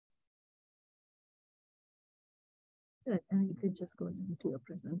Good. And you could just go into your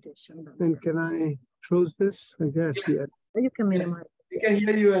presentation. And can I close this? I guess, yes. You can minimize. We can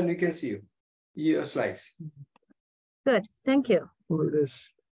hear you and we can see you. Your slides. Good. Thank you. For this.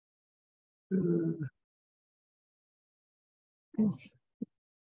 Yes.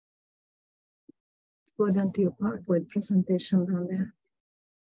 Let's go down to your PowerPoint presentation down there.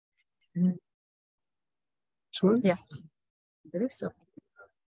 Sorry? Yeah. There is so.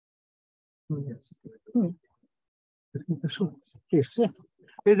 Oh, yes. Hmm. Yes. Yeah.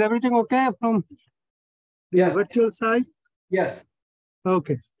 Is everything okay from the virtual side? Yes.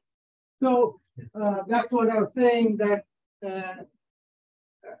 Okay. So that's what I was saying, that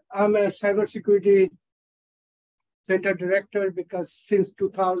I'm a cybersecurity center director because since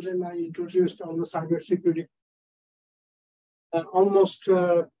 2000 I introduced all the cybersecurity. Almost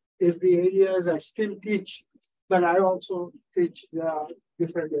every areas I still teach, but I also teach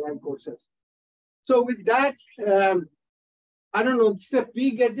different AI courses. So with that, I don't know, it's a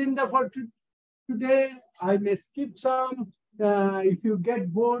big agenda for today. I may skip some. If you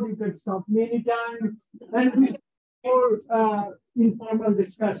get bored, you can stop many times. And we more informal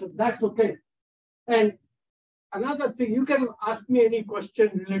discussion. That's okay. And another thing, you can ask me any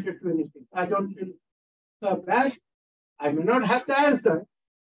question related to anything. I don't feel bad. I may not have the answer,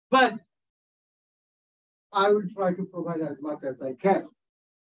 but I will try to provide as much as I can.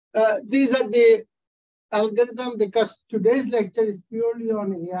 These are the algorithm because today's lecture is purely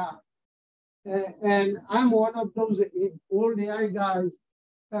on AI. And I'm one of those old AI guys,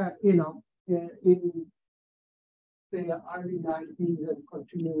 in the early 90s and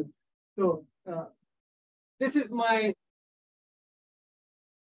continued. So this is my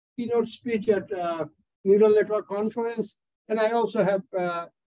keynote speech at Neural Network Conference. And I also have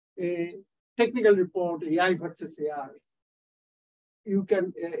a technical report, AI versus AI. You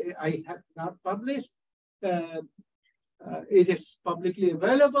can, I have not published. It is publicly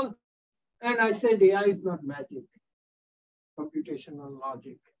available. And I said AI is not magic, computational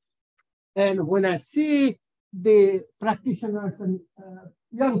logic. And when I see the practitioners and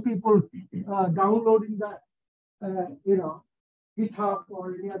young people downloading that, GitHub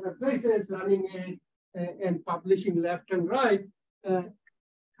or any other places, running it and publishing left and right,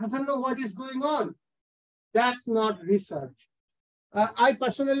 doesn't know what is going on. That's not research. I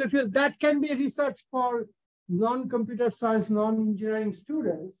personally feel that can be research for non-computer science, non-engineering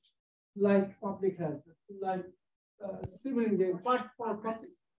students, like public health, like civil engineering, but for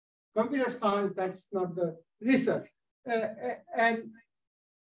computer science, that's not the research. And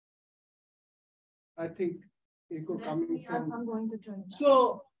I think echo coming from. I'm going to turn it.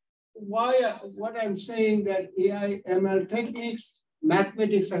 So what I'm saying that AI, ML techniques,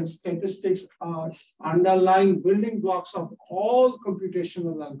 mathematics and statistics are underlying building blocks of all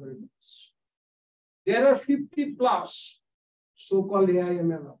computational algorithms. There are 50 plus so-called AI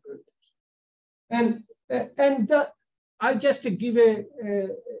ML algorithms. And I just give a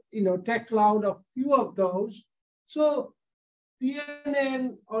tech cloud of few of those. So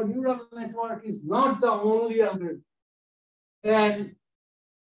CNN or neural network is not the only algorithm. And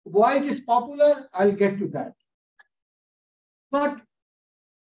why it is popular, I'll get to that. But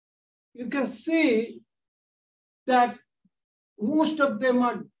you can see that most of them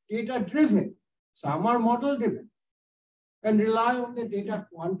are data-driven. Some are model-driven and rely on the data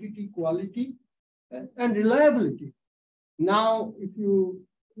quantity, quality, and reliability. Now, if you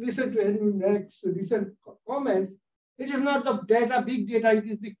listen to Henry Neck's recent comments, it is not the data, big data, it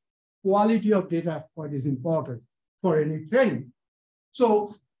is the quality of data what is important for any training.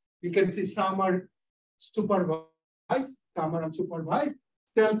 So you can see some are supervised, some are unsupervised,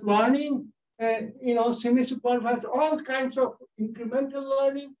 self-learning, semi-supervised, all kinds of incremental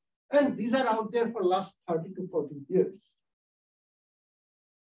learning, and these are out there for the last 30 to 40 years.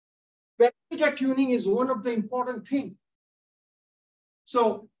 Data tuning is one of the important things.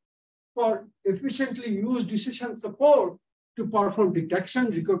 So for efficiently use decision support to perform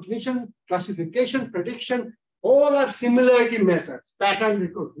detection, recognition, classification, prediction, all are similarity measures, pattern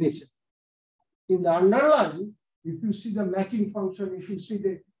recognition. In the underlying, if you see the matching function, if you see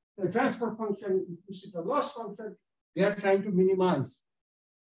the transfer function, if you see the loss function, they are trying to minimize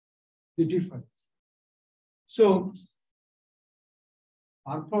the difference. So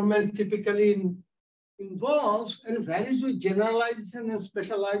performance typically involves and varies with generalization and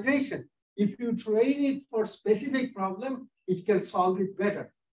specialization. If you train it for specific problem, it can solve it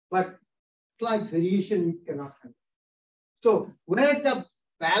better, but slight variation it cannot handle. So where the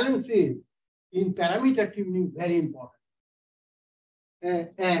balance is in parameter tuning, very important.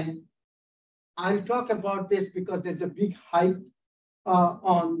 And I'll talk about this because there's a big hype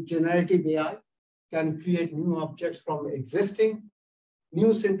on generative AI. can create new objects from existing,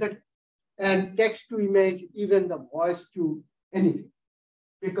 new synthetic, and text to image, even the voice to anything.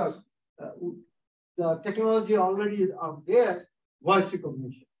 Because the technology already is out there, voice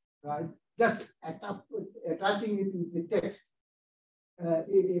recognition, right? Just attaching it with the text.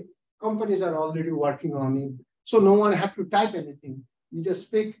 Companies are already working on it. So no one have to type anything. You just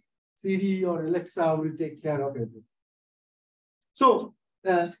speak, Siri or Alexa will take care of everything. So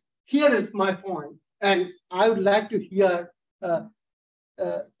here is my point, and I would like to hear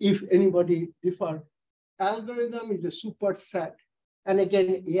if anybody differ. Algorithm is a superset, and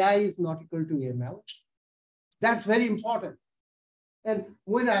again, AI is not equal to ML. That's very important. And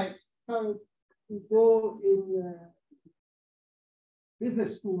when I go in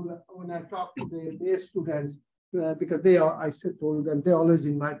business school, when I talk to their students, because I told them they always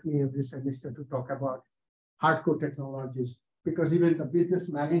invite me every semester to talk about hardcore technologies, because even the business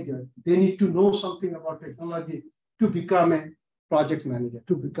manager, they need to know something about technology to become a project manager,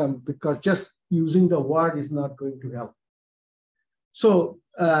 because just using the word is not going to help. So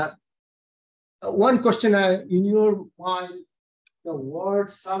one question in your mind, the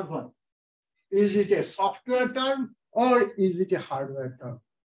word server, is it a software term or is it a hardware term?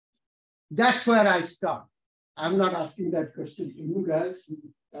 That's where I start. I'm not asking that question to you guys.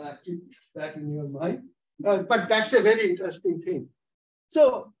 Keep that in your mind. But that's a very interesting thing.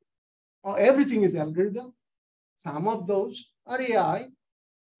 So everything is algorithm. Some of those are AI,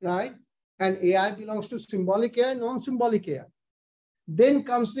 right? And AI belongs to symbolic AI, non-symbolic AI. Then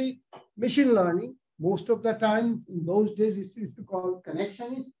comes the machine learning. Most of the time, in those days, it used to call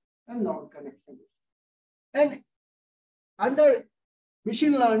connectionist and non-connectionist. And under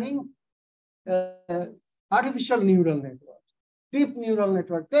machine learning, artificial neural networks, deep neural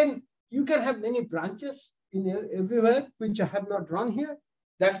network, then you can have many branches everywhere, which I have not drawn here.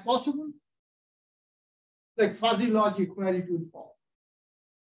 That's possible. Like fuzzy logic, where it will fall.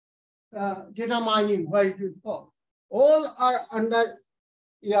 Data mining, where it will fall. All are under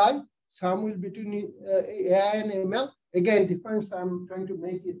AI. Some will be between AI and ML. Again, depends. I'm trying to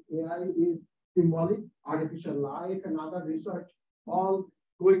make it AI is symbolic, artificial life, and other research, all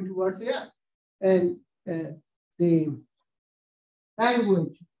going towards AI. And the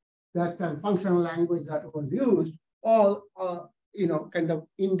language, that functional language that was used, all kind of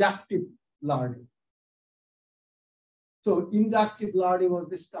inductive learning. So inductive learning was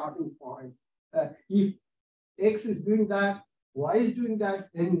the starting point. If X is doing that, Y is doing that,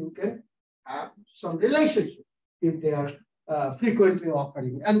 then you can have some relationship if they are frequently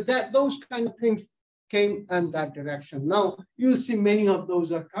occurring. And those kind of things came in that direction. Now, you'll see many of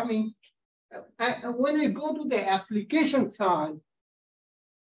those are coming. And when I go to the application side,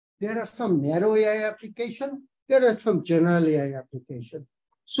 there are some narrow AI application, there are some general AI application.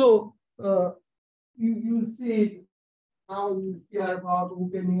 So you'll see how you hear about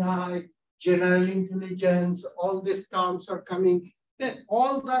OpenAI, general intelligence, all these terms are coming. They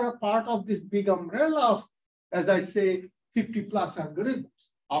all are a part of this big umbrella of, as I say, 50 plus algorithms.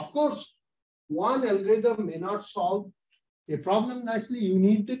 Of course, one algorithm may not solve a problem nicely. You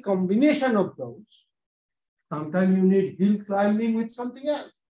need the combination of those. Sometimes you need hill climbing with something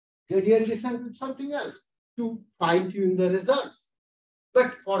else, gradient descent with something else to fine-tune the results.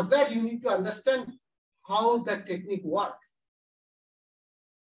 But for that, you need to understand how that technique works.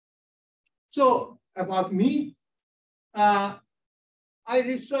 So about me, I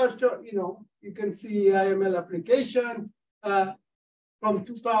researched, you can see AIML application from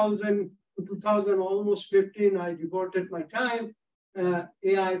 2000 to 2000, almost 15, I devoted my time,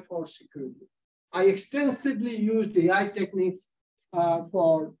 AI for security. I extensively used AI techniques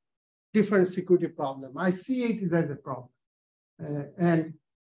for different security problems. I see it as a problem. And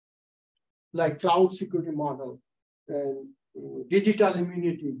like cloud security model, and digital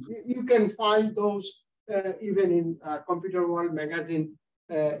immunity. You can find those even in Computer World magazine,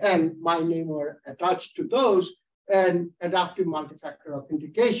 and my name were attached to those, and adaptive multi-factor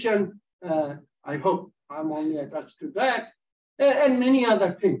authentication. I hope I'm only attached to that, and many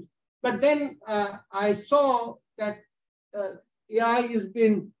other things. But then I saw that AI has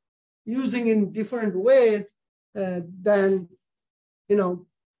been using in different ways than,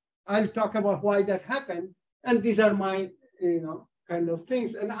 I'll talk about why that happened. And these are my, kind of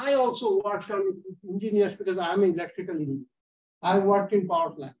things. And I also worked on engineers because I'm an electrical engineer. I worked in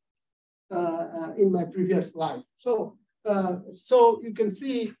power plant in my previous life. So you can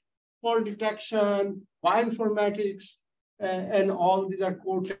see fault detection, bioinformatics, and all these are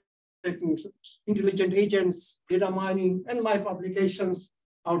core techniques, intelligent agents, data mining, and my publications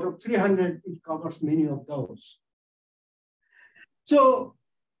out of 300, it covers many of those. So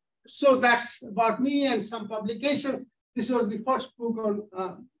So that's about me and some publications. This was the first book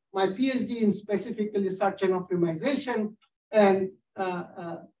on my PhD in specifically search and optimization. And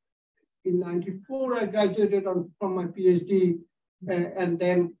in '94, I graduated from my PhD. And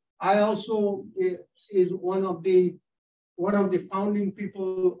then I also is one of the founding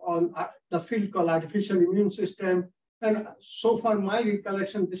people on the field called artificial immune system. And so far, my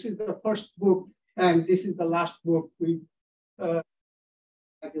recollection, this is the first book, and this is the last book we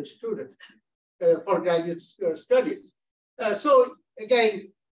graduate students for graduate studies. So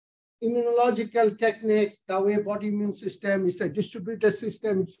again, immunological techniques, the way body immune system is a distributed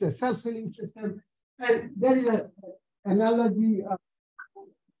system, it's a self-healing system. And there is an analogy of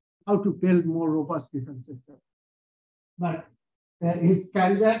how to build more robust defense system. But it's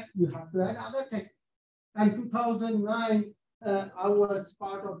candidate, you have to add other techniques. And 2009, I was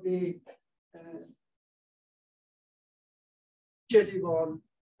part of the initiative on,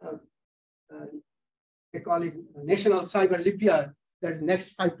 they call it National Cyber Olympiad, that next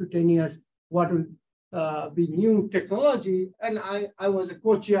 5 to 10 years, what will be new technology. And I was a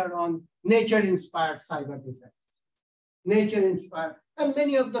co-chair on nature-inspired cyber defense. Nature-inspired. And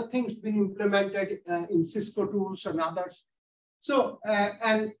many of the things been implemented in Cisco tools and others. So,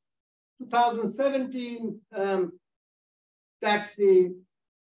 and 2017, that's the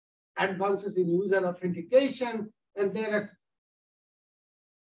advances in user authentication. And there are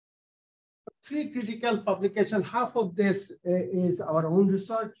 3 critical publications. Half of this is our own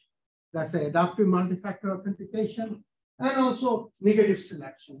research. That's adaptive multi-factor authentication, and also negative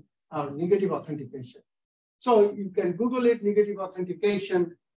selection or negative authentication. So you can Google it, negative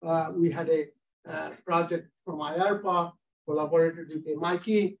authentication. We had a project from IARPA, collaborated with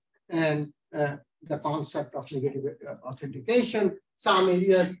MIT, and the concept of negative authentication. Some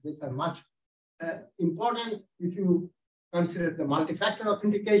areas, these are much important. If you consider the multi-factor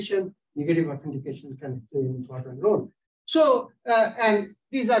authentication, negative authentication can play an important role. So, and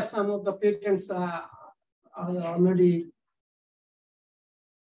these are some of the patents I already.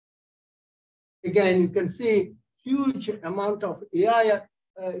 Again, you can see huge amount of AI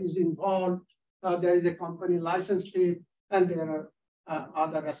is involved. There is a company licensed it, and there are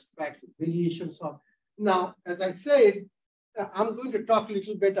other aspects, variations of. Now, as I said, I'm going to talk a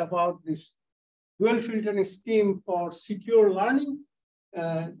little bit about this dual filtering scheme for secure learning.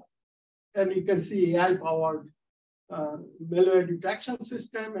 And you can see AI-powered malware detection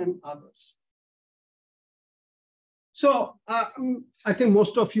system and others. So I think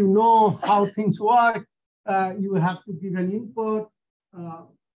most of you know how things work. You have to give an input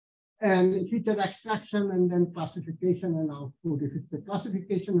and feature extraction and then classification and output. If it's a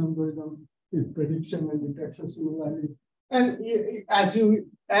classification algorithm, it's prediction and detection similarly. And as you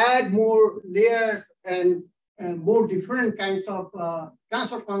add more layers and more different kinds of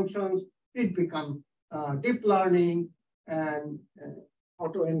transfer functions, it becomes deep learning and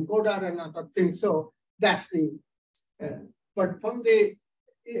autoencoder and other things. So that's the, but from the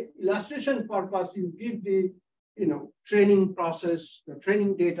illustration purpose, you give the training process, the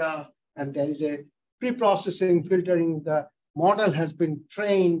training data, and there is a pre-processing filtering. The model has been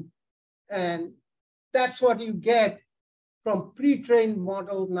trained, and that's what you get from pre-trained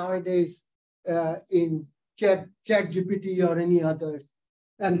model nowadays in ChatGPT or any others.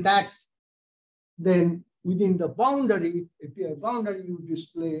 And that's then within the boundary, API boundary, you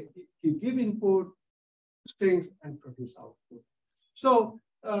display, you give input, strings, and produce output. So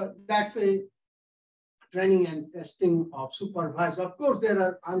that's a training and testing of supervised. Of course, there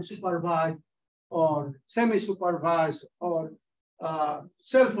are unsupervised or semi-supervised or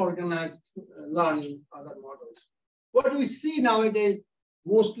self-organized learning other models. What we see nowadays,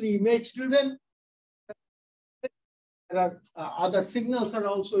 mostly image-driven. There are other signals are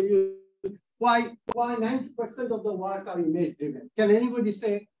also used. Why 90% of the work are image-driven? Can anybody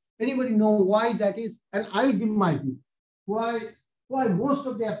say, anybody know why that is? And I'll give my view. Why most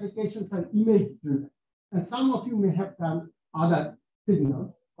of the applications are image-driven? And some of you may have done other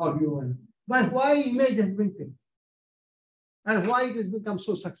signals, audio, but why image has been picked? And why it has become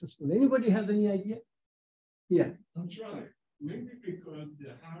so successful? Anybody has any idea? Yeah. I'm trying. Maybe because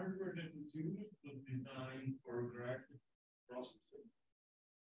the hardware that is used was designed for graphic processing.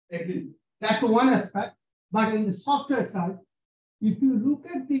 Agree. That's one aspect. But in the software side, if you look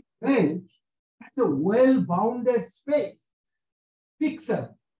at the range, it's a well-bounded space.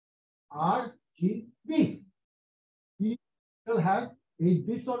 Pixel, RGB. You will have 8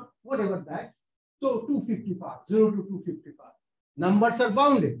 bits or whatever that. So 255, 0 to 255. Numbers are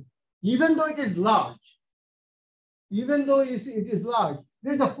bounded. Even though it is large,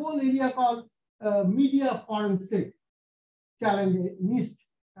 there's a whole area called media forensic challenge, NIST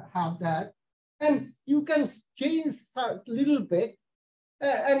have that. And you can change a little bit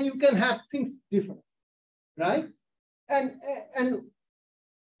and you can have things different, right? And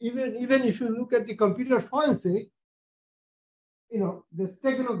even if you look at the computer forensic, the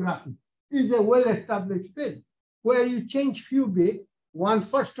steganography is a well-established field where you change few bits.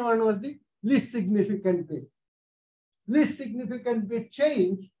 First one was the least significant bit. Least significant bit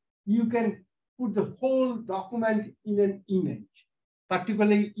change, you can put the whole document in an image,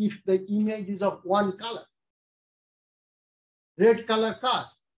 particularly if the image is of one color, red color car.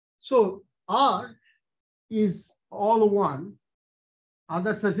 So R is all one,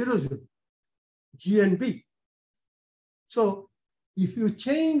 others are 0, 0, G and B. So if you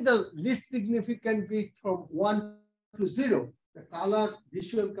change the least significant bit from 1 to 0, the color,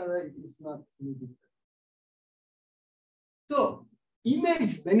 visual color is not any different. So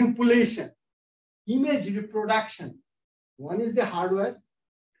image manipulation, image reproduction, one is the hardware,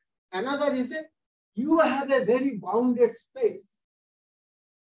 another is that you have a very bounded space.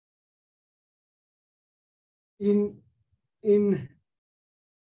 In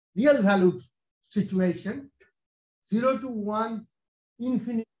real value situation, 0 to 1,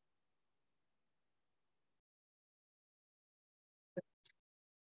 infinite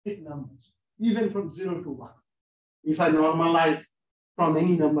numbers, even from 0 to 1. If I normalize from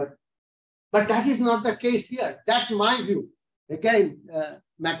any number. But that is not the case here. That's my view. Again,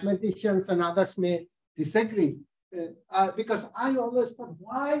 mathematicians and others may disagree because I always thought,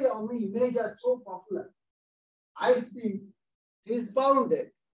 why only images are so popular? I see it is bounded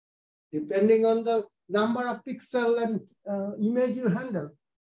depending on the number of pixels and image you handle.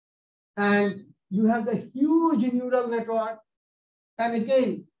 And you have the huge neural network. And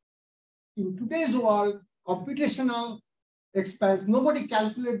again, in today's world, computational expands. Nobody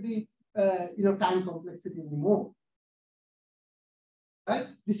calculates the time complexity anymore. Right?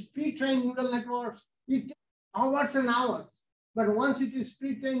 These pre-trained neural networks, it takes hours and hours. But once it is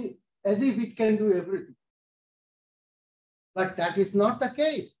pre-trained, as if it can do everything. But that is not the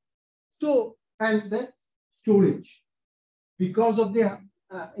case. So, and the storage, because of the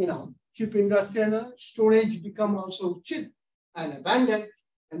chip industry and storage become also cheap and abundant.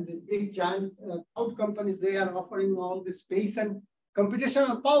 And the big giant cloud companies, they are offering all the space and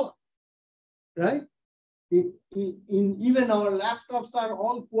computational power, right? Even our laptops are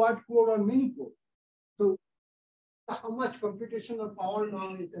all quad core or mini core. So how much computational power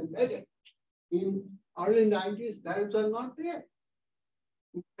now is embedded? In early 90s, that was not there.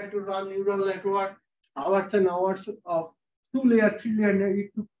 You had to run neural network, hours and hours of 2-layer, 3-layer,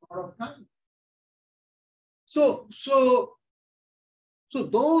 it took a lot of time. So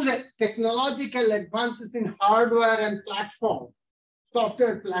those technological advances in hardware and platform,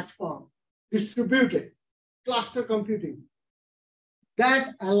 software platform, distributed, cluster computing,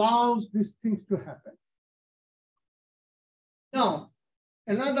 that allows these things to happen. Now,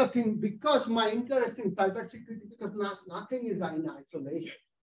 another thing, because my interest in cybersecurity, because nothing is in isolation,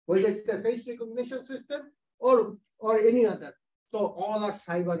 whether it's a face recognition system or any other. So all are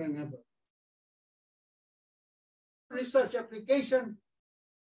cyber enabled. Research application,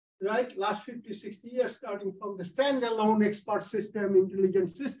 right? Last 50, 60 years, starting from the standalone expert system,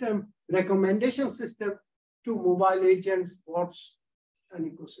 intelligence system, recommendation system, to mobile agents, bots, and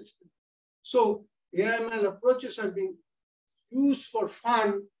ecosystem. So AML approaches are being used for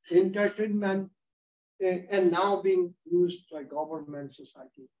fun, entertainment, and now being used by government,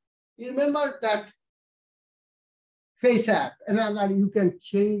 society. You remember that face app, and you can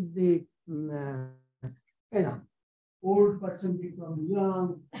change the, old person become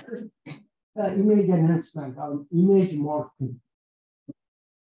young, image enhancement, or image morphing.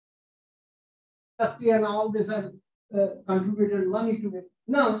 And all this has contributed money to it.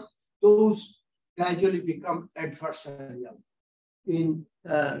 Now, those gradually become adversarial in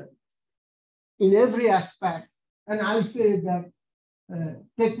every aspect. And I say that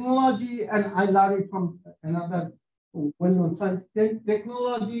technology, and I learned it from another well-known scientist,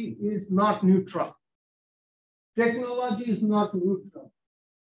 technology is not neutral. Technology is not neutral.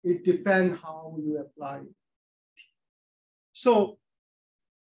 It depends how you apply it. So,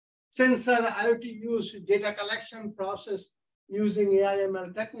 sensor IoT use data collection process using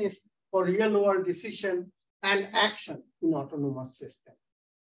AI/ML techniques for real-world decision and action in autonomous systems.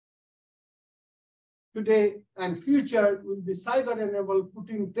 Today and future will be cyber-enabled,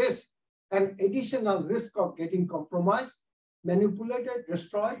 putting this an additional risk of getting compromised, manipulated,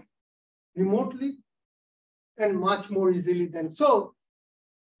 destroyed remotely, and much more easily than so.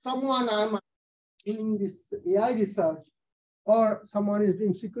 Someone I'm doing this AI research, or someone is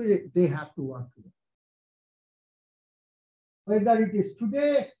doing security, they have to work together. whether it is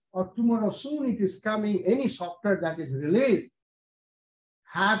today or tomorrow soon it is coming, any software that is released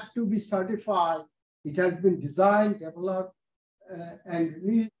have to be certified. It has been designed, developed,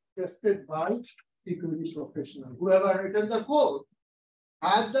 and tested by security professionals. Whoever written the code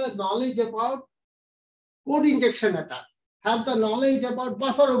have the knowledge about code injection attack, have the knowledge about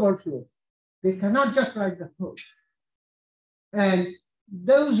buffer overflow. They cannot just write the code. And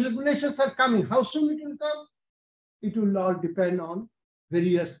those regulations are coming. How soon it will come? It will all depend on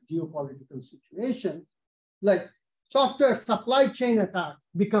various geopolitical situations. Like software supply chain attack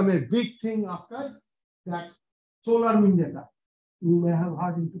become a big thing after that solar wind attack. You may have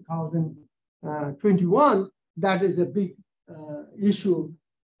heard in 2021, that is a big issue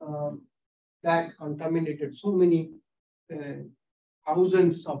that contaminated so many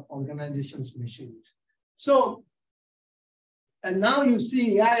thousands of organizations' machines. So, and now you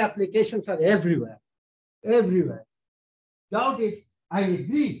see AI applications are everywhere, everywhere. Without it, I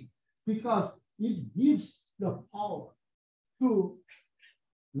agree, because it gives the power to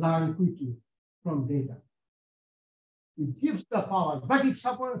learn quickly from data. It gives the power. But if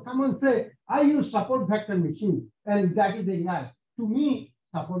someone say, I use support vector machine, and that is AI, to me,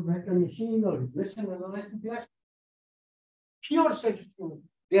 support vector machine or regression analysis, they are pure statistical.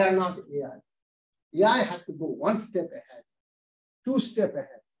 They are not AI. AI have to go one step ahead, two steps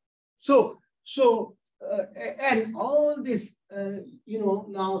ahead. And all this,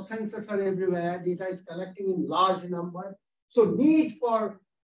 now sensors are everywhere, data is collecting in large number. So need for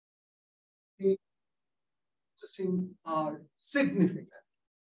the processing are significant.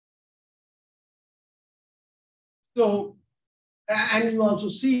 So, and you also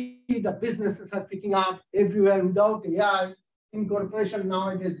see the businesses are picking up everywhere. Without AI incorporation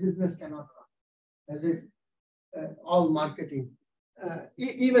nowadays, business cannot run, as if all marketing.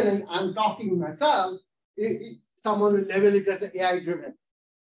 Even I'm talking myself, someone will label it as AI driven.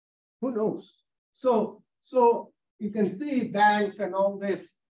 Who knows? So you can see banks and all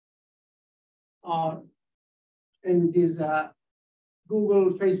this are in this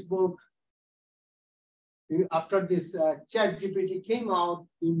Google, Facebook. After this ChatGPT came out,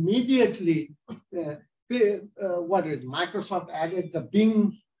 immediately, Microsoft added the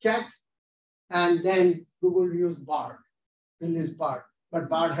Bing chat, and then Google released Bard. But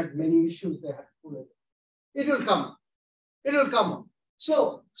Bard had many issues they had to pull it. It will come up. It will come up.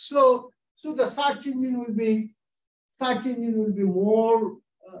 So the search engine will be more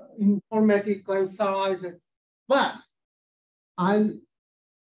informative, concise, but let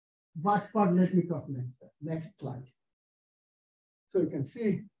me talk next slide. So you can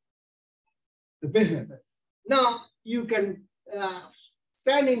see the businesses. Now you can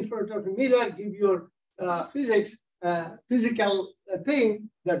stand in front of a mirror, give your physical thing,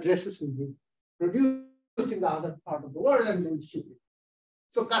 the dresses will be produced in the other part of the world and then ship it.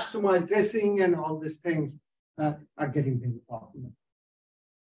 So customized dressing and all these things are getting very popular.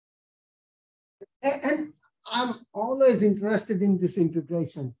 And I'm always interested in this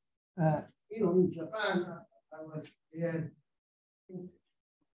integration. In Japan, I was there.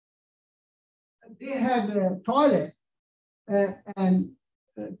 They have a toilet, and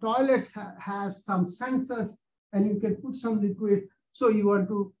toilet has some sensors, and you can put some liquid. So you want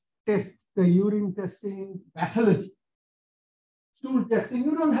to test the urine testing, pathology, stool testing.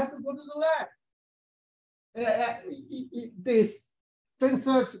 You don't have to go to the lab. These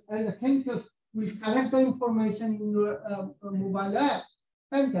sensors and the chemicals will collect the information in your mobile app,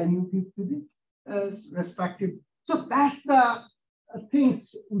 and then you give to the respective. So that's the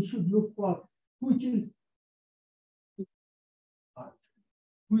things we should look for, which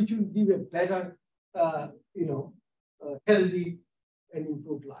will give a better, healthy and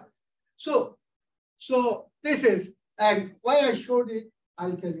improved life. So this is, and why I showed it,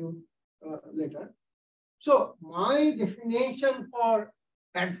 I'll tell you later. So my definition for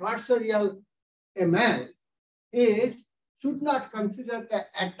adversarial ML is should not consider the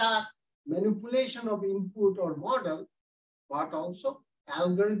attack, manipulation of input or model, but also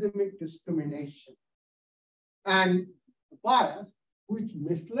algorithmic discrimination and bias which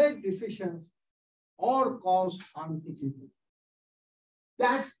mislead decisions or cause harm to people.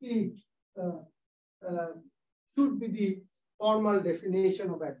 That's the should be the formal definition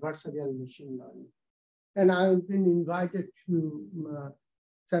of adversarial machine learning. And I've been invited to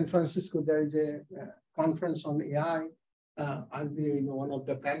San Francisco. There is a conference on AI. I'll be one of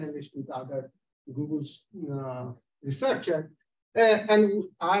the panelists with other Google's researcher. And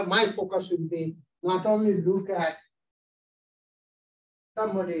my focus will be not only look at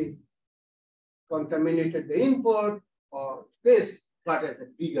somebody contaminated the input or this, but at a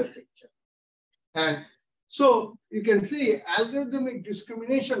bigger picture. And So you can see algorithmic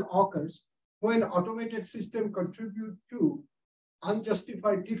discrimination occurs when automated systems contribute to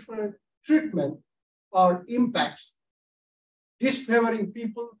unjustified different treatment or impacts, disfavoring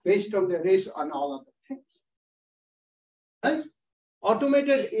people based on their race and all other things. Right?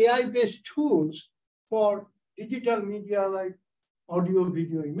 Automated AI-based tools for digital media like audio,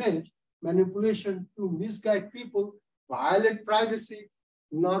 video, image, manipulation to misguide people, violate privacy,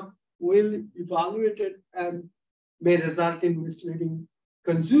 not well evaluated, and may result in misleading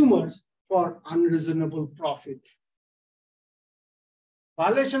consumers for unreasonable profit.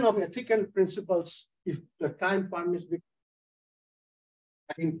 Violation of ethical principles, if the time permits,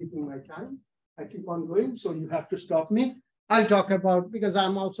 I'm keeping my time. I keep on going, so you have to stop me. I'll talk about, because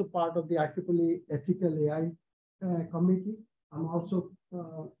I'm also part of the IEEE Ethical AI Committee. I'm also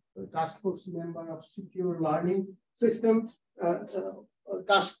a task force member of Secure Learning Systems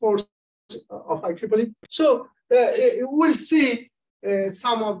Task Force of IEEE. So we'll see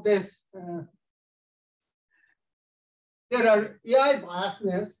some of this. There are AI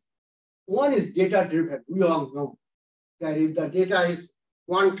biasness. One is data driven. We all know that if the data is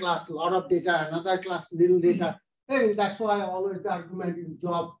one class, a lot of data, another class, little data. And that's why I always argument in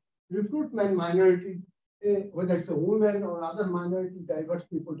job recruitment, minority, whether it's a woman or other minority diverse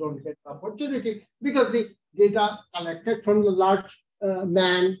people don't get the opportunity because the data collected from the large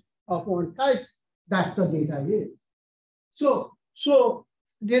man of one type, that's the data is. So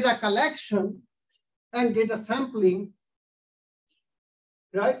data collection and data sampling,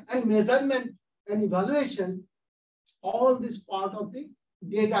 right, and measurement and evaluation, all this part of the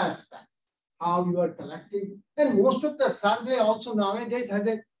data aspects, how you are collecting. And most of the survey also nowadays has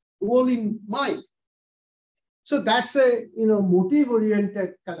a goal in mind. So that's a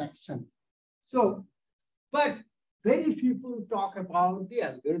motive-oriented collection. So, but very few people talk about the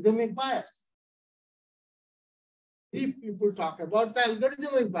algorithmic bias. If people talk about the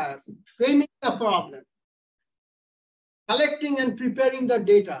algorithmic bias, framing the problem, collecting and preparing the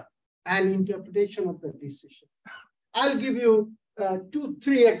data, and interpretation of the decision. I'll give you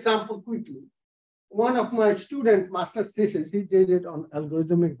 2-3 examples quickly. One of my student master's thesis, he did it on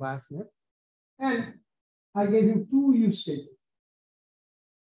algorithmic biasness, and I gave him 2 use cases.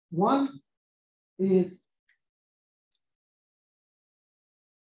 One is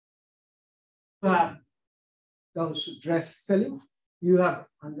those dress selling. You have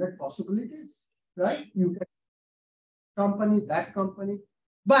 100 possibilities, right? You can company, that company,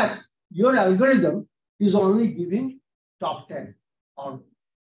 but your algorithm is only giving top 10, or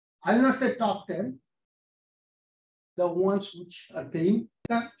I'll not say top 10, the ones which are paying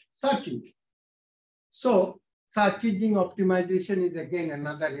the search engine. So search engine optimization is again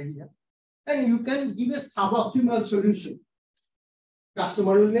another area. And you can give a suboptimal solution.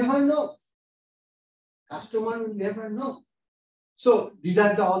 Customer will never know. Customer will never know. So these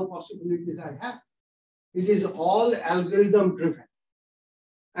are the all possibilities I have. It is all algorithm driven.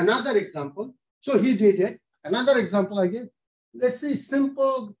 Another example, so he did it. Another example I give, let's say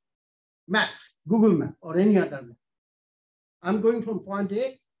simple map, Google map or any other map. I'm going from point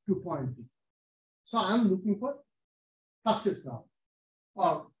A to point B. So I'm looking for fastest route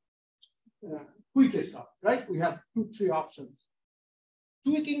or quickest route, right? We have 2-3 options.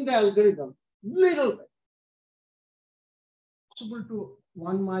 Tweaking the algorithm little bit. Possible to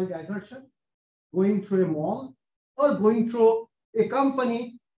 1 mile diversion, going through a mall, or going through a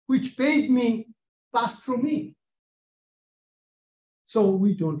company which paid me, passed through me. So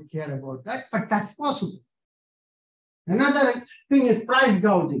we don't care about that, but that's possible. Another thing is price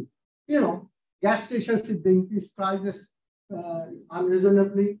gouging. Gas stations, if they increase prices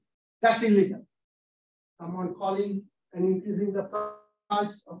unreasonably, that's illegal. Someone calling and increasing the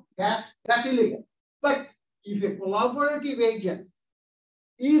price of gas, that's illegal. But if a collaborative agents,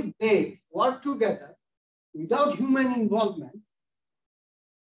 if they work together without human involvement,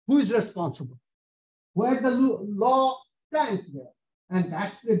 who is responsible? Where the law stands there. And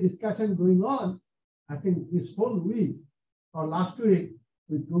that's the discussion going on, I think, this whole week or last week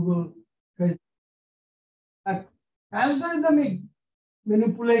with Google. Algorithmic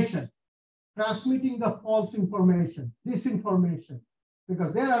manipulation, transmitting the false information, disinformation,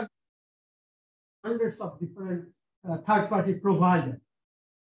 because there are hundreds of different third-party providers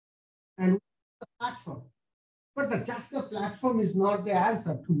and the platform. But just the platform is not the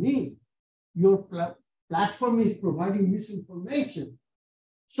answer. To me, your platform is providing misinformation.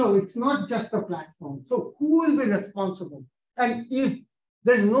 So it's not just a platform. So who will be responsible? And if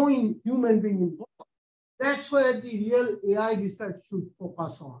there's no human being involved, that's where the real AI research should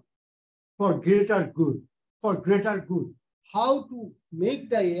focus on for greater good, How to make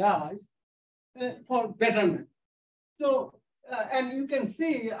the AIs for betterment. So, and you can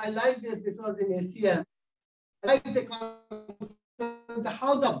see, I like this, this was in ACM. I like the concept,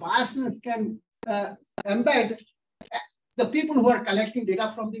 how the biasness can embed the people who are collecting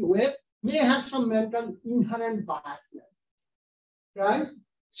data from the web may have some mental inherent biasness, right?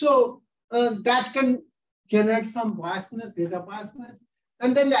 So that can generate some biasness, data biasness.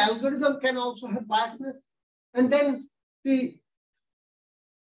 And then the algorithm can also have biasness. And then the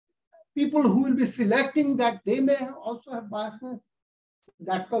people who will be selecting that, they may also have biasness.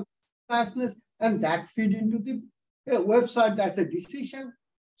 That's called biasness. And that feed into the website, that's a decision.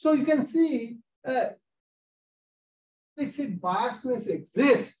 So you can see implicit biasness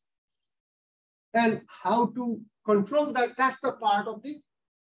exists, and how to control that, that's the part of the,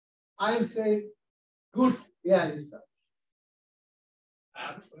 I'll say, good AI research.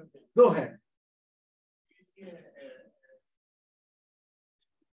 Go ahead.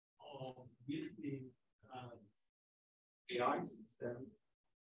 With the AI system,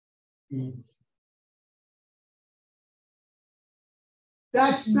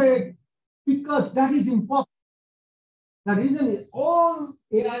 that's the, because that is important. The reason is all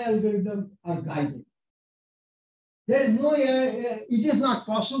AI algorithms are guided. There is no AI, it is not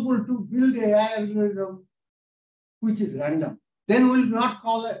possible to build AI algorithm which is random. Then we'll not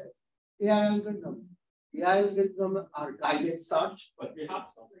call it AI algorithm. AI algorithms are guided search. but we have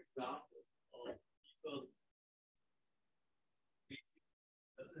some examples of people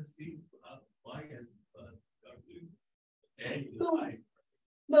doesn't seem to have bias, but are doing AI.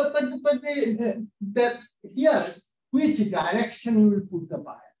 No, but that here's which direction you will put the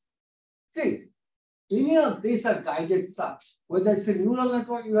bias. See, any of these are guided search. Whether it's a neural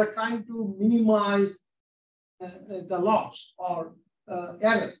network, you are trying to minimize the loss or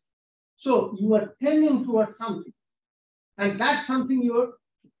error. So you are tending towards something, and that's something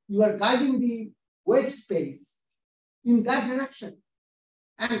you are guiding the weight space in that direction,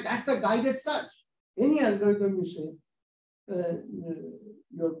 and that's a guided search. Any algorithm you say,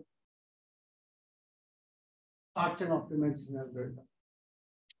 your search and optimization algorithm.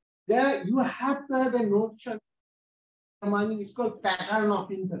 There you have to have a notion. It's called pattern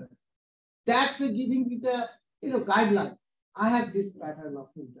of interest. That's giving you the guideline. I have this pattern of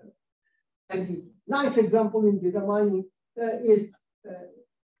interest. And the nice example in data mining is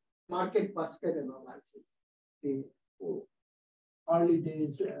market basket analysis. The early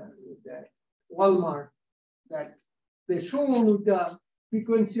days that Walmart, that they show the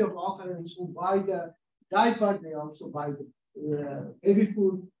frequency of occurrence who buy the diaper, they also buy the baby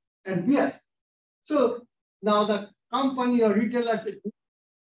food and beer. So now the company or retailers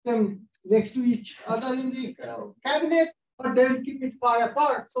them next to each other in the cabinet, but they will keep it far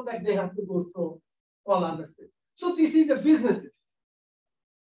apart so that they have to go through all other stuff. So this is the business.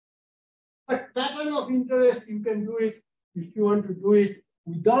 But pattern of interest, you can do it if you want to do it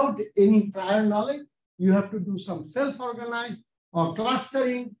without any prior knowledge. You have to do some self-organized or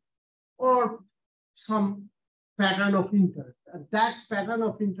clustering or some pattern of interest. And that pattern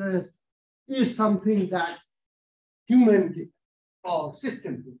of interest is something that human did or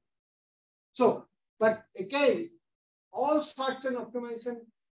system did. So, but again, all search and optimization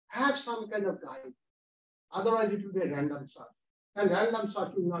have some kind of guide. Otherwise, it will be a random search. And random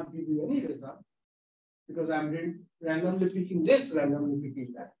search will not give you any result because I'm randomly picking this, randomly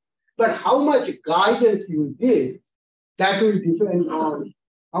picking that. But how much guidance you give, that will depend on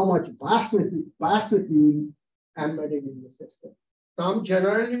how much vastness you will embedded in the system. Some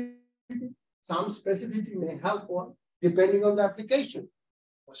generality, some specificity may help one depending on the application.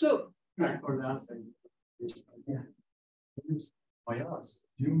 So, For that, bias.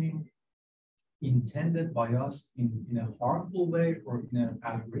 Do you mean intended bias in a harmful way or in an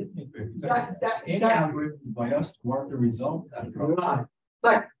algorithmic way? Any algorithm is biased toward the result. Right.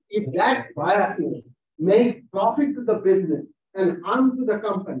 But if that bias is make profit to the business and harm to the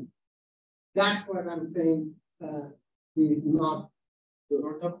company, that's what I'm saying. Is not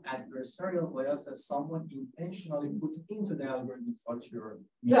Sort of adversarial bias that someone intentionally put into the algorithm. What you're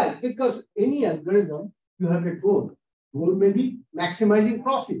right, because any algorithm you have a goal. Goal may be maximizing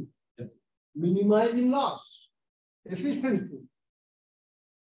profit, yes, minimizing loss, efficiency.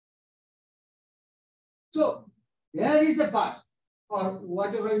 So there is a bias, or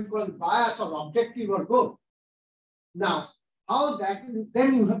whatever you call bias or objective or goal. Now, how that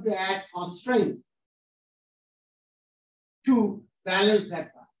then you have to add constraint to balance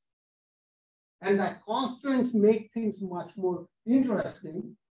that bias. And that constraints make things much more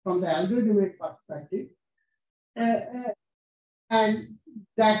interesting from the algorithmic perspective. And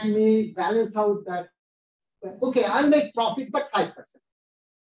that may balance out that, okay, I'll make profit, but 5%.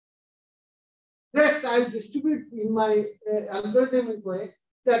 Rest I distribute in my algorithmic way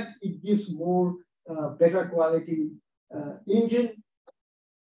that it gives more better quality engine,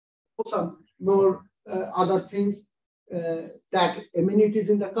 some more other things that amenities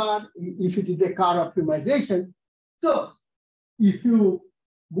in the car, if it is a car optimization. So if you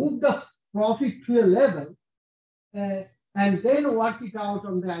move the profit to a level and then work it out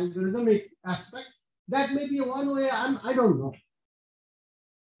on the algorithmic aspect, that may be one way, I don't know.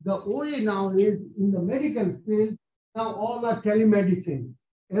 The way now is in the medical field, now all are telemedicine.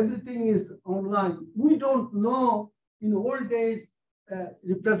 Everything is online. We don't know, in old days,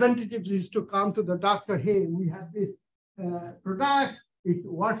 representatives used to come to the doctor, hey, we have this product, it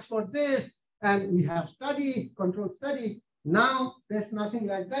works for this, and we have study, controlled study. Now there's nothing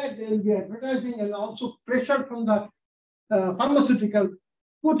like that. There will be advertising and also pressure from the pharmaceutical,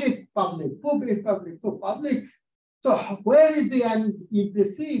 put it public. So public. So where is the, and if they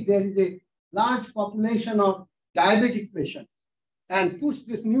see there is a large population of diabetic patients and push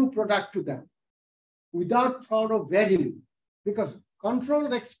this new product to them without thought of value, because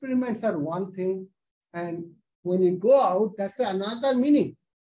controlled experiments are one thing, and when you go out, that's another meaning.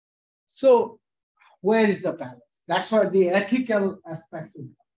 So where is the balance? That's what the ethical aspect is.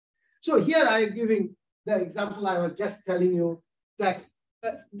 So here I am giving the example I was just telling you that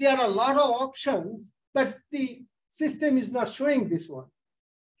there are a lot of options, but the system is not showing this one.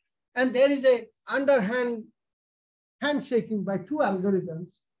 And there is a underhand handshaking by two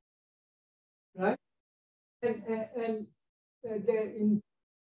algorithms, right? And the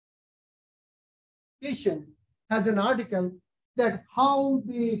information has an article that how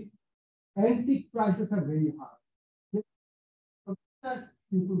the antique prices are very high.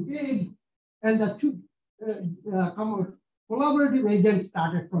 People gave, and the two collaborative agents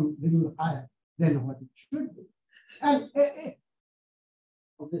started from a little higher than what it should be. And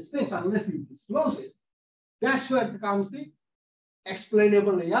of these things, unless you disclose it, that's where comes the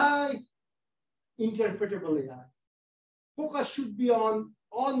explainable AI, interpretable AI. Focus should be on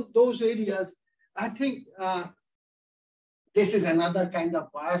those areas. I think this is another kind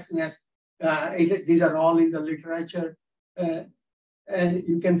of biasness. These are all in the literature. And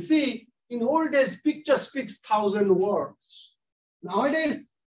you can see in old days, picture speaks 1,000 words. Nowadays,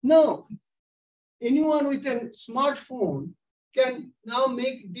 no. Anyone with a smartphone can now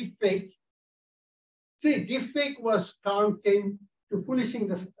make deepfake. See, deepfake came to foolishing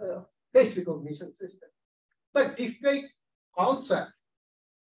the face recognition system. But deepfake concept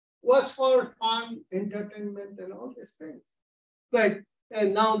was for fun, entertainment, and all these things. But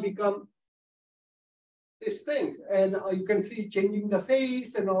and now become these things. And you can see changing the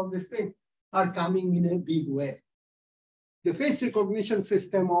face and all these things are coming in a big way. The face recognition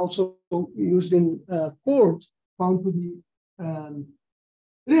system also used in courts found to be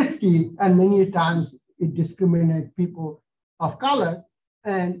risky, and many times it discriminates people of color.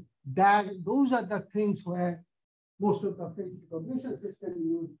 And those are the things where most of the face recognition system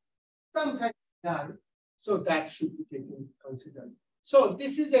use some kind of data, so that should be taken into consideration. So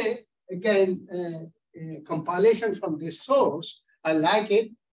this is again a compilation from this source. I like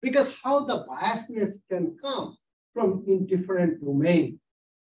it because how the biasness can come from in different domain.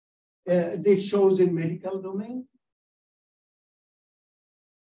 This shows in medical domain,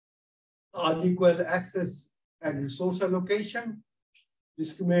 unequal access and resource allocation,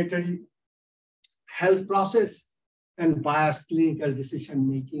 discriminatory health process, and biased clinical decision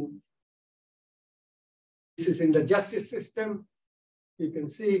making. This is in the justice system. You can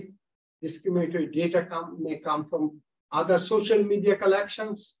see discriminatory data may come from other social media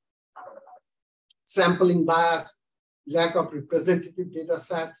collections, sampling bias, lack of representative data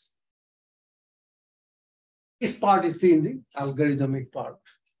sets. This part is the algorithmic part.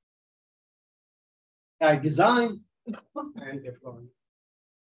 I design and deploy.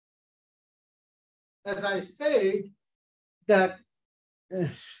 As I said, that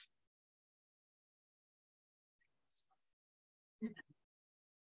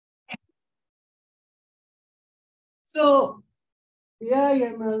so AI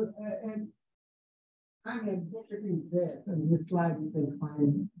ML and I'm executing this, and this slide you can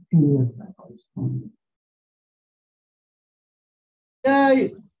find in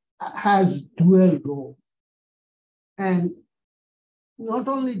AI has dual role. And not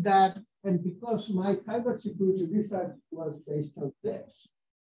only that, and because my cybersecurity research was based on this,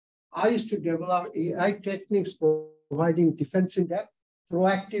 I used to develop AI techniques providing defense in depth,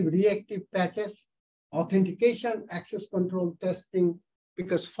 proactive, reactive patches, authentication, access control testing,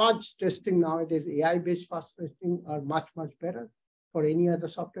 because fudge testing nowadays, AI-based fudge testing are much, much better for any other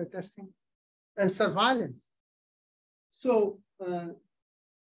software testing, and surveillance. So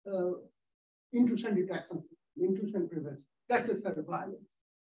intrusion detection, intrusion prevention. That's the surveillance.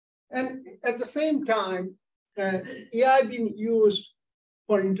 And at the same time, AI being used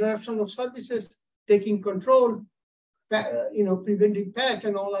for interruption of services, taking control, preventing patch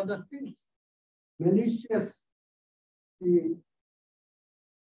and all other things. Malicious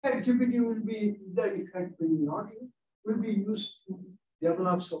activity will be the effect when not used, will be used to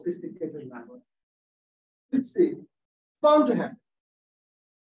develop sophisticated language. Let's see, bound to happen.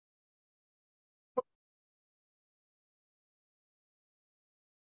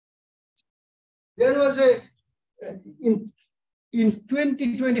 There was in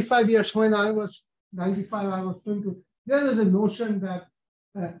 20, 25 years when I was 95, I was 22, there was a notion that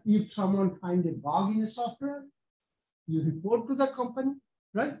if someone finds a bug in a software, you report to the company,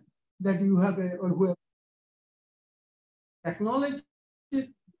 right? That you have or whoever acknowledge it,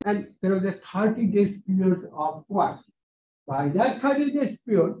 and there was a 30 days period of work. By that 30 days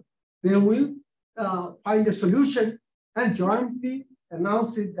period, they will find a solution and jointly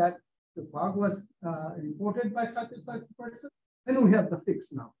announce it that the bug was reported by such and such person, and we have the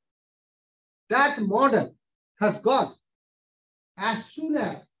fix now. That model has got, as soon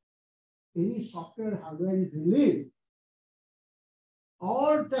as any software hardware is released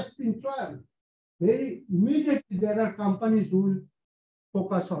or testing trial, very immediately there are companies who will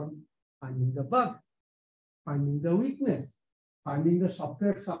focus on finding the bug, finding the weakness, finding the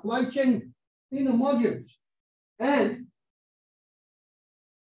software supply chain in the modules. And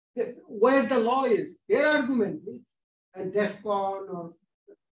where the law is, their argument is, and DEFCON or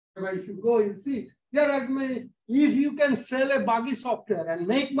where if you go, you see, their argument is, if you can sell a buggy software and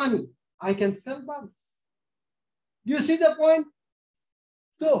make money, I can sell bugs. Do you see the point?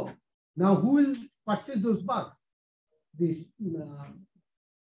 So now who will purchase those bugs? These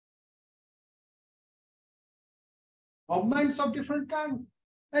governments of different kinds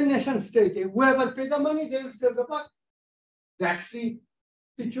and nation state. Whoever pay the money, they will sell the bug. That's the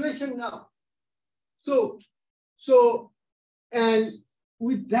situation now. So, and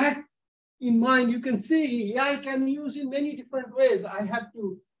with that in mind, you can see AI can be used in many different ways. I have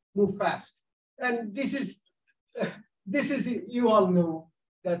to move fast. And this is you all know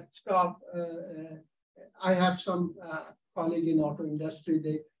that stuff. I have some colleague in auto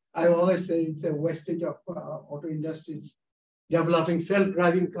industry. I always say it's a wastage of auto industries developing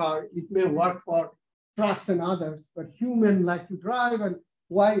self-driving car. It may work for trucks and others, but humans like to drive, and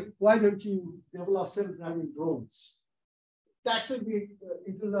why don't you develop self-driving drones? That should be,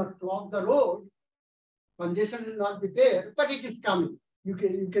 it will not clog the road, congestion will not be there, but it is coming. You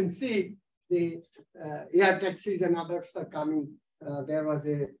can see the air taxis and others are coming. There was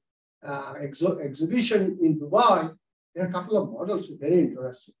a exhibition in Dubai. There are a couple of models, very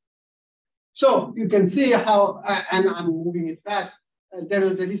interesting. So you can see how, and I'm moving it fast. There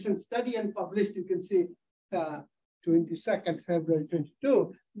was a recent study and published, you can see 22nd February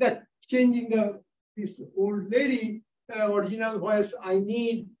 22, that changing this old lady original voice, I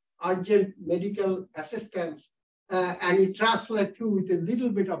need urgent medical assistance, and it translates to with a little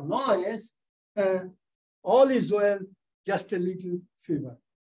bit of noise, all is well, just a little fever.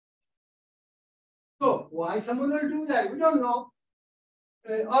 So why someone will do that? We don't know.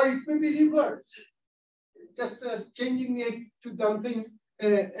 Or it may be reversed, just changing it to something.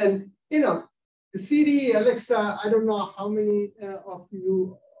 And the Siri, Alexa, I don't know how many of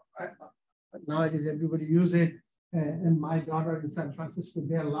you, nowadays everybody use it. And my daughter in San Francisco,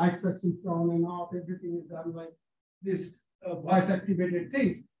 their lights are switched on and off, everything is done like this voice activated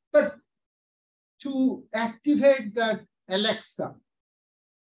things. But to activate that Alexa,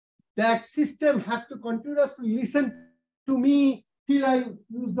 that system has to continuously listen to me till I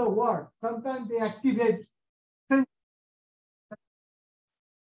use the word. Sometimes they activate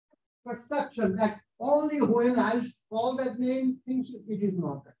perception that only when I call that name, thinks it is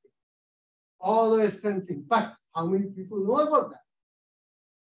not that. Always sensing. But how many people know about that?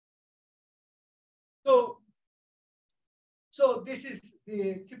 So this is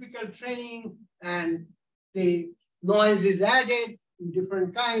the typical training, and the noise is added in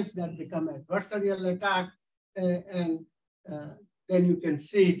different kinds that become adversarial attack, and then you can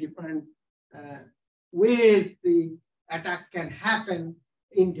see different ways the attack can happen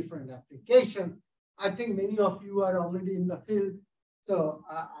in different applications. I think many of you are already in the field, so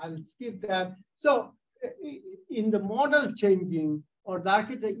I'll skip that. So in the model changing or the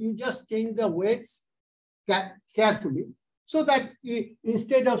architecture, you just change the weights carefully so that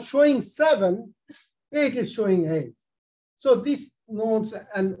instead of showing 7, it is showing 8. So these nodes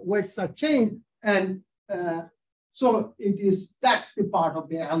and weights are changed, and so that's the part of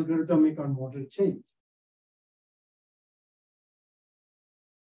the algorithmic or model change.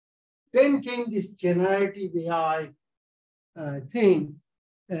 Then came this generative AI thing.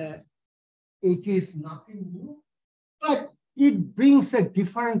 It is nothing new, but it brings a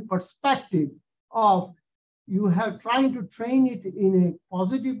different perspective of you have trying to train it in a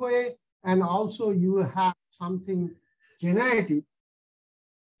positive way, and also you have something generative.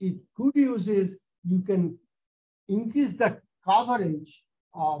 It good use is you can increase the coverage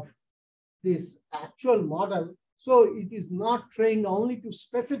of this actual model. So it is not trained only to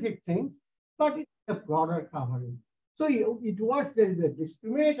specific things, but it's a broader coverage. So it works, there is a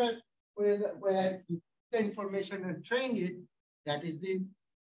discriminator where you the information and train it. That is the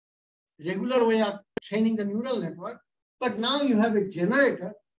regular way of training the neural network. But now you have a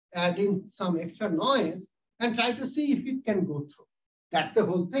generator, add in some extra noise and try to see if it can go through. That's the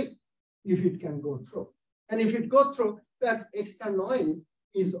whole thing, if it can go through. And if it goes through, that extra noise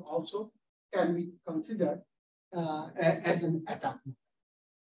is also can be considered as an attack.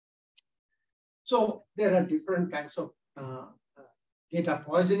 So there are different kinds of data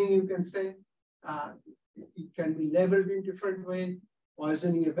poisoning, you can say. It can be labeled in different ways.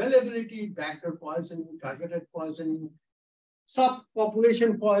 Poisoning availability, backdoor poisoning, targeted poisoning,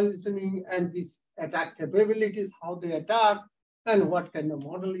 subpopulation poisoning, and this attack capabilities, how they attack, and what kind of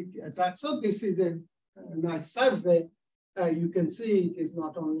model it attacks. So this is a nice survey. You can see it is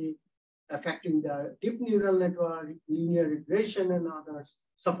not only affecting the deep neural network, linear regression and others,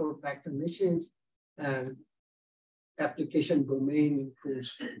 support vector machines, and application domain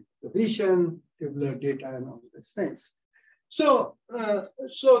includes the vision, tabular data, and all these things. So,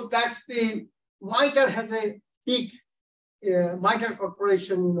 so that's the MITRE has a big MITRE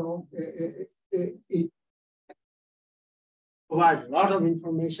corporation. It provides a lot of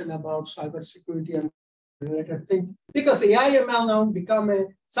information about cybersecurity and related things. Because AI/ML now become a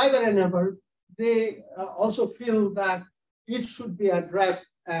cyber enabler, they also feel that it should be addressed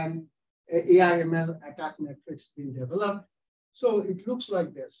and AI/ML attack matrix being developed. So it looks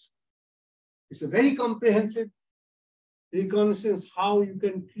like this. It's a very comprehensive reconnaissance, how you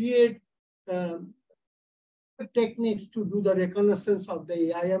can create techniques to do the reconnaissance of the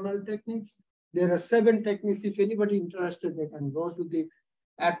AI/ML techniques. There are 7 techniques. If anybody interested, they can go to the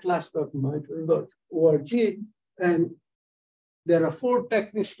atlas.mitre.org, and there are 4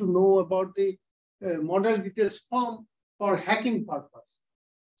 techniques to know about the model details form for hacking purpose.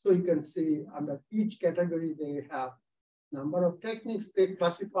 So you can see under each category, they have number of techniques they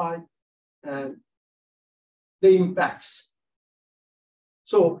classify and the impacts.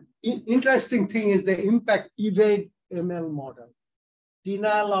 So interesting thing is the impact evade ML model,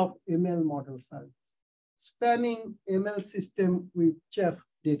 denial of ML model size, spamming ML system with Chef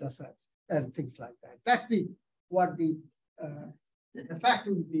data sets and things like that. That's what the effect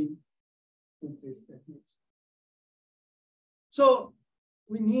will be with these techniques. So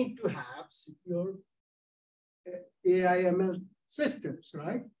we need to have secure AI/ML systems,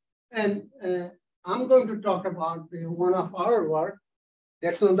 right? And I'm going to talk about one of our work.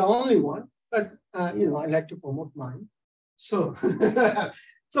 That's not the only one, but I like to promote mine. So,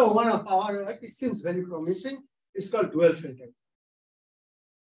 so one of our work, it seems very promising. It's called dual filtering.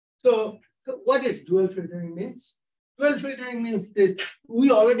 So what is dual filtering means? Dual filtering means this: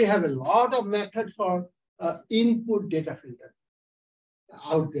 we already have a lot of methods for input data filter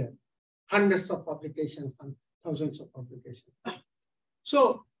out there, hundreds of publications, thousands of publications.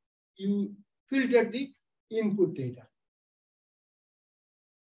 So you filter the input data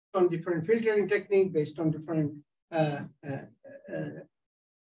on different filtering technique based on different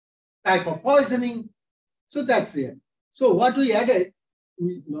type of poisoning. So that's there. So what we added,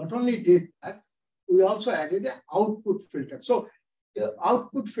 we not only did that, we also added an output filter. So the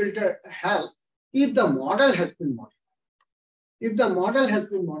output filter helps if the model has been modified. If the model has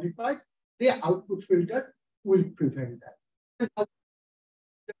been modified, the output filter will prevent that.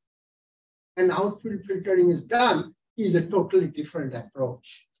 And output filtering is done is a totally different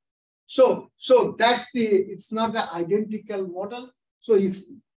approach. So that's it's not the identical model. So if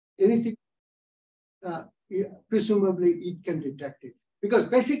anything, presumably it can detect it. Because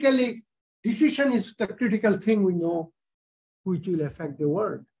basically, decision is the critical thing we know which will affect the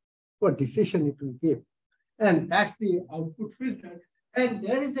world, what decision it will give. And that's the output filter. And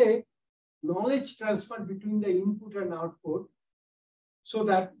there is a knowledge transfer between the input and output so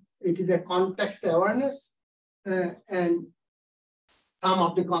that it is a context awareness and some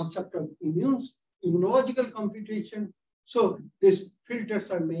of the concept of immunological computation. So these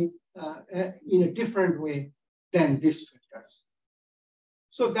filters are made in a different way than these filters.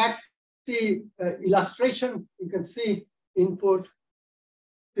 So that's the illustration. You can see input,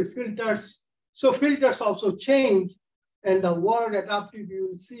 the filters. So filters also change And the word adaptive you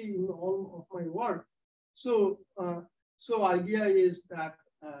will see in all of my work. So, idea is that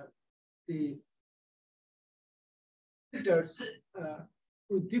the filters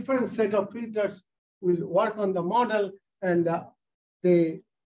with different set of filters will work on the model, and the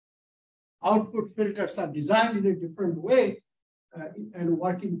output filters are designed in a different way and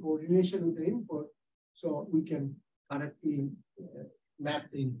work in coordination with the input, so we can correctly map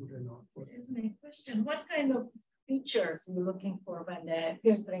the input and output. This is my question. What kind of features are you looking for when they're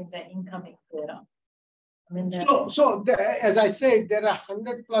filtering the incoming data? I mean, as I said, there are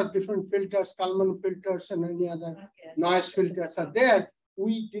 100+ different filters, Kalman filters, and any other noise filters are there.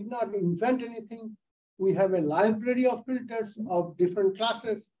 We did not invent anything. We have a library of filters of different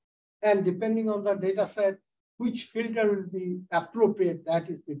classes, and depending on the data set, which filter will be appropriate, that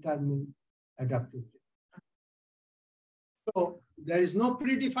is determined adaptively. So there is no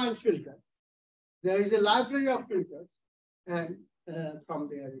predefined filter. There is a library of filters, and from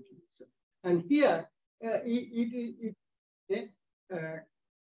there it is. And here, it is a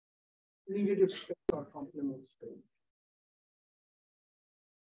negative space or complement space.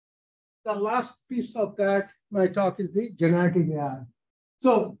 The last piece of that, my talk, is the generative AI.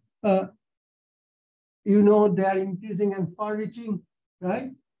 So, you know, they are increasing and far-reaching,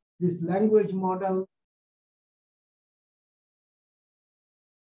 right? This language model.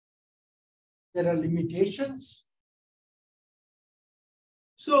 There are limitations.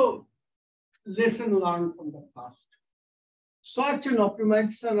 So, lesson learned from the past. Search and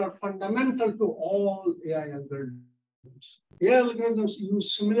optimization are fundamental to all AI algorithms. AI algorithms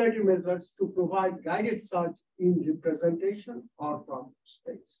use similarity methods to provide guided search in representation or problem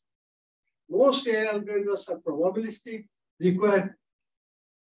space. Most AI algorithms are probabilistic, require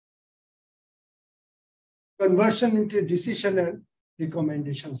conversion into decision and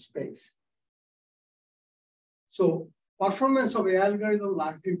recommendation space. So performance of AI algorithm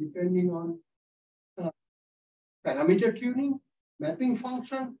largely depending on parameter tuning, mapping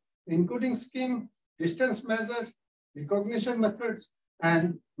function, encoding scheme, distance measures, recognition methods,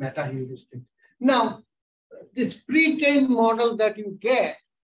 and meta-heuristics. Now, this pre-trained model that you get,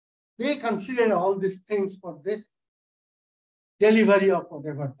 they consider all these things for the delivery of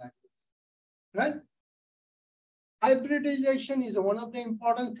whatever that is, right? Hybridization is one of the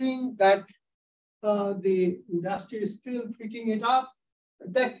important things that the industry is still picking it up.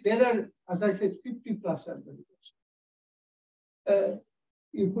 That there are, as I said, 50+ algorithms.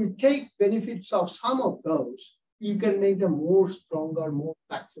 If we take benefits of some of those, you can make them more stronger, more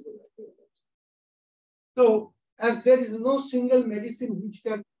flexible. So, as there is no single medicine which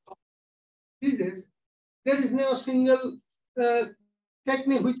can solve diseases, there is no single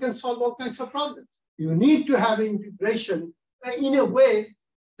technique which can solve all kinds of problems. You need to have integration in a way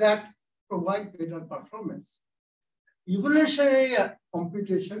that provides better performance. Evolutionary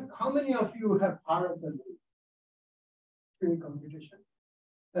computation, how many of you have heard of the computation?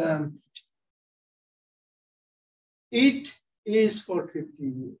 It is for 50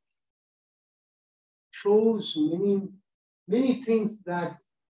 years. Shows many things that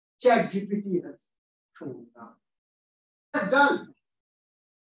ChatGPT has shown now. It's done.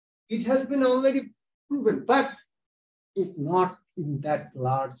 It has been already proven, but it's not in that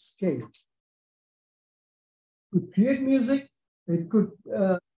large scale. To create music, it could,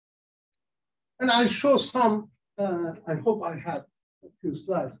 and I'll show some, I hope I have a few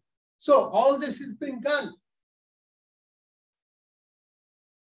slides. So all this has been done.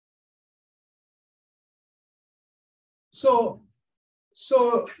 So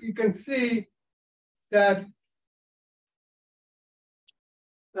you can see that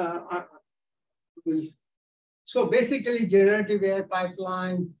so basically generative AI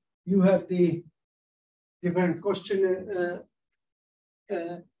pipeline, you have the different question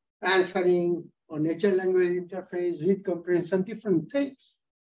answering or natural language interface, read comprehension, different things.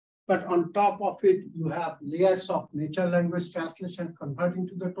 But on top of it, you have layers of natural language translation, converting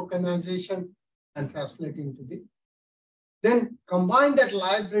to the tokenization and translating to the. Then combine that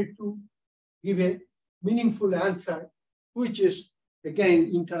library to give a meaningful answer, which is,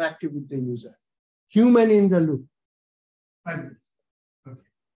 again, interactive with the user. Human in the loop. Okay.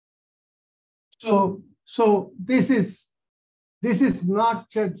 So this is not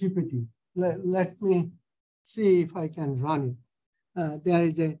ChatGPT. Let me see if I can run it. There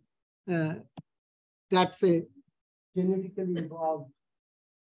is a, that's a genetically evolved,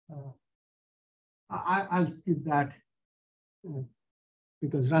 I'll skip that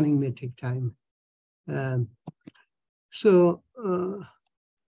because running may take time.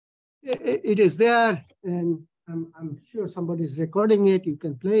 It is there, and I'm sure somebody is recording it. You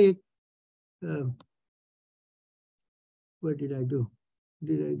can play it. What did I do? What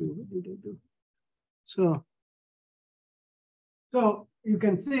did I do? So you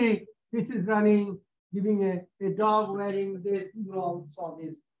can see this is running, giving a dog wearing this. You all saw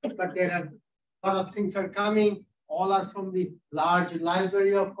this, but there are a lot of things are coming. All are from the large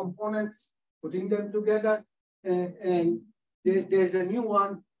library of components, putting them together. And there's a new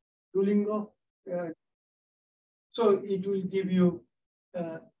one, Duolingo. So it will give you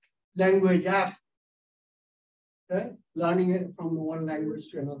language app, right? Learning it from one language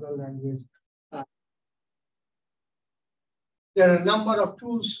to another language. There are a number of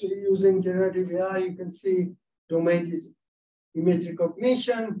tools using generative AI. You can see domain is image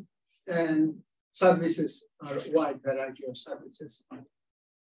recognition, and services are a wide variety of services.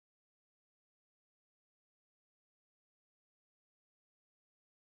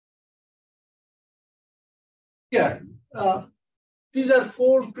 Yeah, these are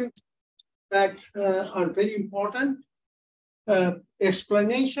 4 principles that are very important.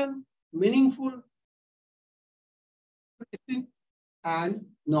 Explanation, meaningful, and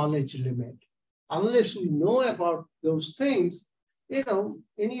knowledge limit. Unless we know about those things,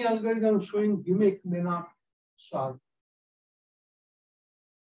 any algorithm showing gimmick may not solve.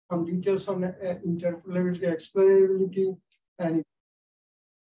 Some details on interpretability, explainability, and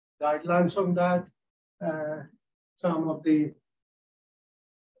guidelines on that. Some of the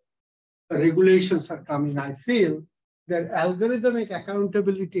regulations are coming. I feel that Algorithmic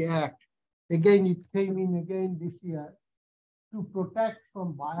Accountability Act, again, it came in again this year to protect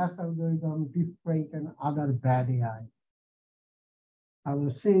from bias algorithm, deepfake, and other bad AI. I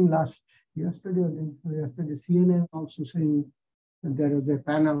was saying yesterday, CNN also saying that there is a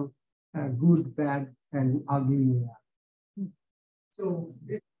panel, good, bad, and ugly AI. So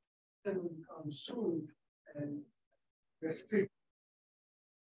this will come soon and restrict.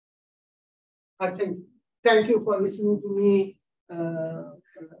 I think, thank you for listening to me.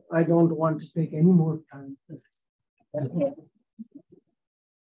 I don't want to take any more time.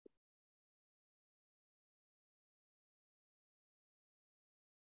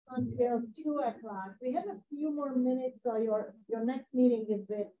 Until 2 o'clock. We have a few more minutes. So your next meeting is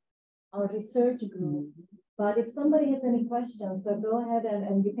with our research group. But if somebody has any questions, so go ahead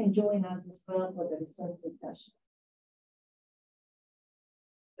and you can join us as well for the research discussion.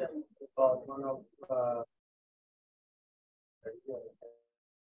 One of